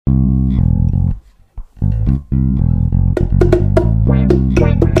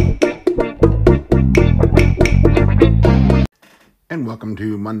welcome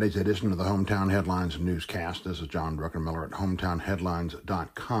to Monday's edition of the Hometown Headlines newscast. This is John Druckenmiller at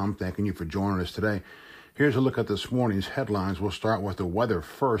hometownheadlines.com. Thanking you for joining us today. Here's a look at this morning's headlines. We'll start with the weather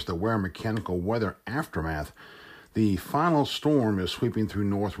first, the Ware Mechanical weather aftermath. The final storm is sweeping through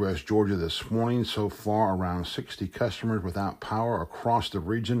northwest Georgia this morning. So far, around 60 customers without power across the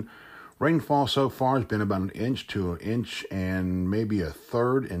region. Rainfall so far has been about an inch to an inch and maybe a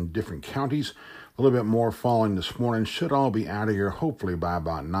third in different counties. A little bit more falling this morning. Should all be out of here hopefully by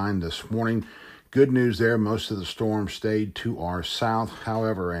about 9 this morning. Good news there. Most of the storm stayed to our south.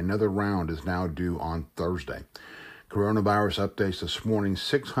 However, another round is now due on Thursday. Coronavirus updates this morning.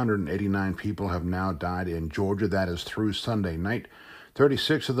 689 people have now died in Georgia. That is through Sunday night.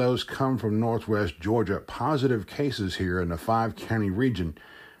 36 of those come from northwest Georgia. Positive cases here in the 5-county region,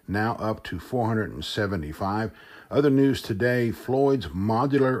 now up to 475. Other news today, Floyd's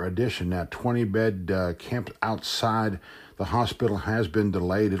modular addition, that 20-bed camp outside the hospital, has been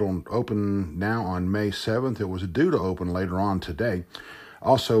delayed. It'll open now on May 7th. It was due to open later on today.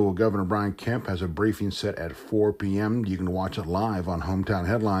 Also, Governor Brian Kemp has a briefing set at 4 p.m. You can watch it live on Hometown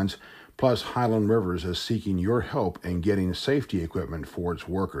Headlines. Plus, Highland Rivers is seeking your help in getting safety equipment for its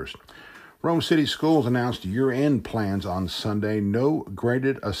workers. Rome City Schools announced year-end plans on Sunday. No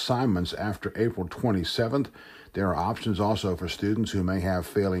graded assignments after April 27th. There are options also for students who may have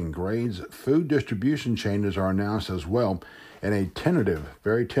failing grades. Food distribution changes are announced as well, and a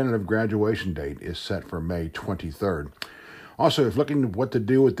very tentative graduation date is set for May 23rd. Also, if looking at what to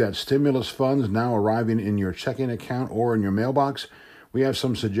do with that stimulus funds now arriving in your checking account or in your mailbox, we have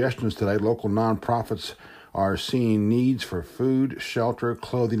some suggestions today. Local nonprofits are seeing needs for food, shelter,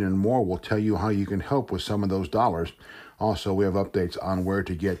 clothing, and more. We'll tell you how you can help with some of those dollars. Also, we have updates on where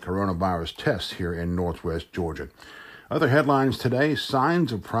to get coronavirus tests here in northwest Georgia. Other headlines today,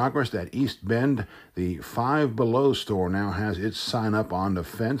 signs of progress at East Bend. The Five Below store now has its sign up on the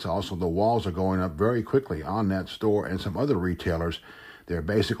fence. Also, the walls are going up very quickly on that store and some other retailers. They're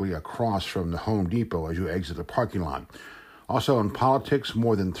basically across from the Home Depot as you exit the parking lot. Also in politics,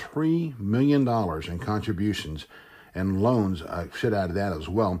 more than $3 million in contributions and loans should add to that as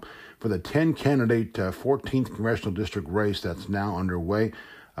well. For the 10-candidate 14th Congressional District race that's now underway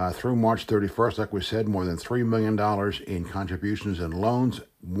through March 31st, like we said, more than $3 million in contributions and loans.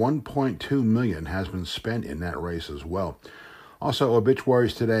 $1.2 million has been spent in that race as well. Also,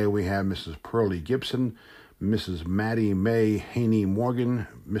 obituaries today, we have Mrs. Pearlie Gibson, Mrs. Maddie Mae Haney Morgan,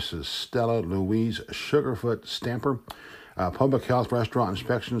 Mrs. Stella Louise Sugarfoot Stamper. Public health restaurant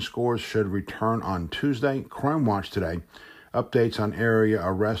inspection scores should return on Tuesday. Crime Watch today. Updates on area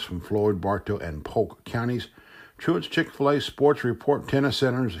arrests from Floyd, Bartow, and Polk counties. Truett's Chick-fil-A Sports Report tennis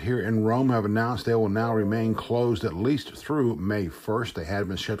centers here in Rome have announced they will now remain closed at least through May 1st. They had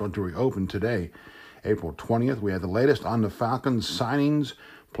been scheduled to reopen today, April 20th. We have the latest on the Falcons signings,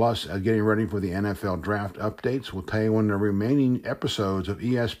 plus getting ready for the NFL draft updates. We'll tell you when the remaining episodes of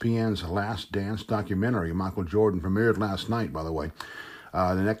ESPN's Last Dance documentary, Michael Jordan, premiered last night, by the way.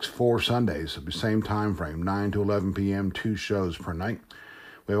 The next 4 Sundays, the same time frame, 9 to 11 p.m., 2 shows per night.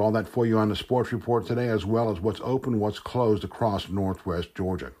 We have all that for you on the Sports Report today, as well as what's open, what's closed across northwest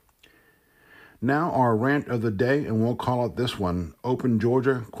Georgia. Now our rant of the day, and we'll call it this one, Open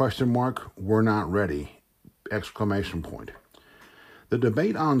Georgia, ? We're not ready, ! The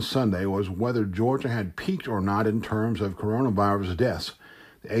debate on Sunday was whether Georgia had peaked or not in terms of coronavirus deaths.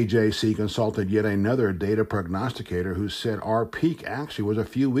 The AJC consulted yet another data prognosticator who said our peak actually was a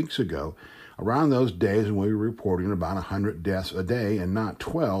few weeks ago, around those days when we were reporting about 100 deaths a day and not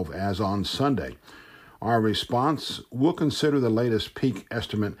 12 as on Sunday. Our response, we'll consider the latest peak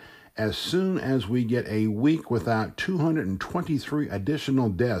estimate as soon as we get a week without 223 additional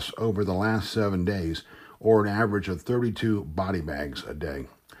deaths over the last 7 days, or an average of 32 body bags a day.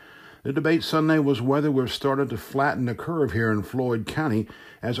 The debate Sunday was whether we've started to flatten the curve here in Floyd County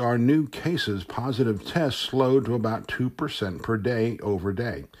as our new cases positive tests slowed to about 2% per day over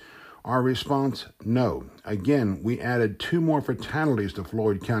day. Our response, no. Again, we added 2 more fatalities to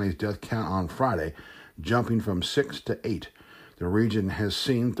Floyd County's death count on Friday, jumping from 6 to 8. The region has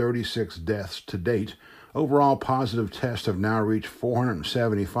seen 36 deaths to date. Overall positive tests have now reached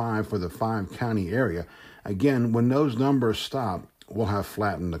 475 for the 5-county area. Again, when those numbers stop, we'll have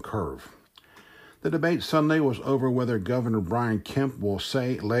flattened the curve. The debate Sunday was over whether Governor Brian Kemp will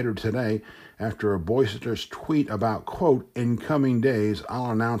say later today, after a boisterous tweet about, quote, in coming days,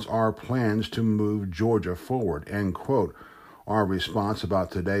 I'll announce our plans to move Georgia forward, end quote. Our response about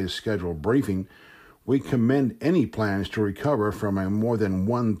today's scheduled briefing, we commend any plans to recover from a more than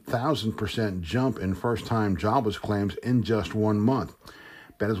 1,000% jump in first-time jobless claims in just 1 month.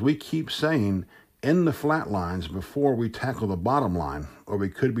 But as we keep saying, end the flat lines before we tackle the bottom line, or we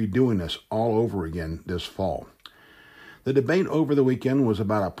could be doing this all over again this fall. The debate over the weekend was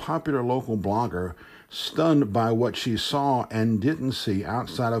about a popular local blogger stunned by what she saw and didn't see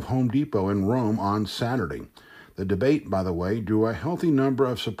outside of Home Depot in Rome on Saturday. The debate, by the way, drew a healthy number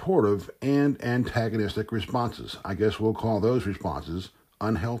of supportive and antagonistic responses. I guess we'll call those responses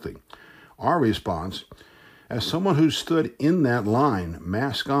unhealthy. Our response: as someone who stood in that line,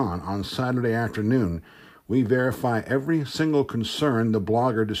 mask on Saturday afternoon, we verify every single concern the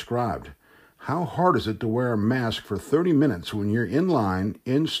blogger described. How hard is it to wear a mask for 30 minutes when you're in line,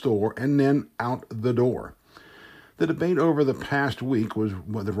 in store, and then out the door? The debate over the past week was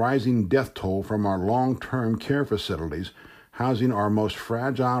the rising death toll from our long-term care facilities, housing our most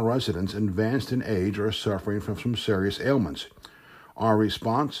fragile residents advanced in age or suffering from some serious ailments. Our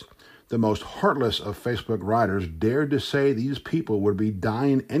response: the most heartless of Facebook writers dared to say these people would be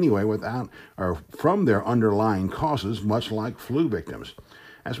dying anyway from their underlying causes, much like flu victims.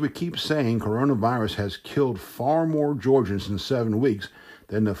 As we keep saying, coronavirus has killed far more Georgians in 7 weeks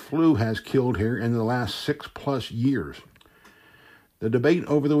than the flu has killed here in the last 6+ years. The debate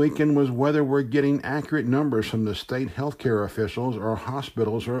over the weekend was whether we're getting accurate numbers from the state healthcare officials or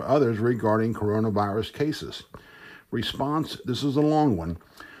hospitals or others regarding coronavirus cases. Response: this is a long one.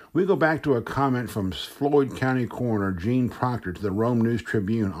 We go back to a comment from Floyd County Coroner Gene Proctor to the Rome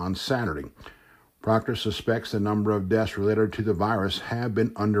News-Tribune on Saturday. Proctor suspects the number of deaths related to the virus have been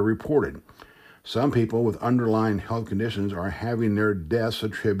underreported. Some people with underlying health conditions are having their deaths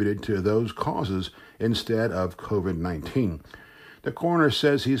attributed to those causes instead of COVID-19. The coroner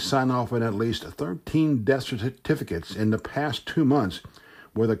says he's signed off on at least 13 death certificates in the past 2 months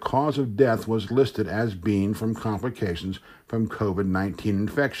where the cause of death was listed as being from complications from COVID-19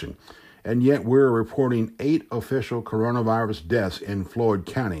 infection. And yet we're reporting 8 official coronavirus deaths in Floyd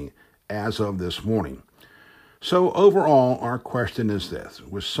County as of this morning. So overall, our question is this: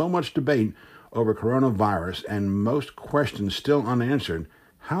 with so much debate over coronavirus and most questions still unanswered,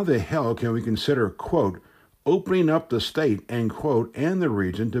 how the hell can we consider, quote, opening up the state, end quote, and the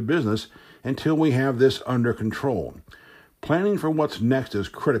region to business until we have this under control? Planning for what's next is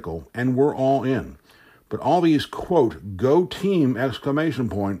critical, and we're all in. But all these, quote, go team, exclamation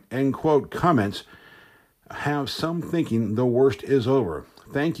point, end quote, comments have some thinking the worst is over.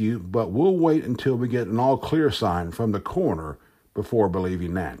 Thank you, but we'll wait until we get an all-clear sign from the coroner before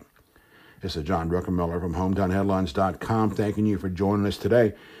believing that. This is John Druckenmiller from HometownHeadlines.com, thanking you for joining us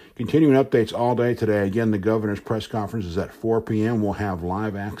today. Continuing updates all day today. Again, the governor's press conference is at 4 p.m. We'll have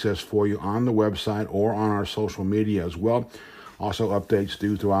live access for you on the website or on our social media as well. Also, updates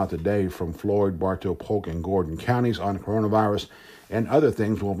due throughout the day from Floyd, Bartow, Polk, and Gordon counties on coronavirus and other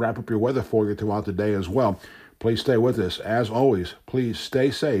things. We'll wrap up your weather for you throughout the day as well. Please stay with us. As always, please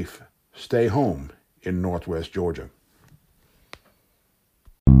stay safe, stay home in Northwest Georgia.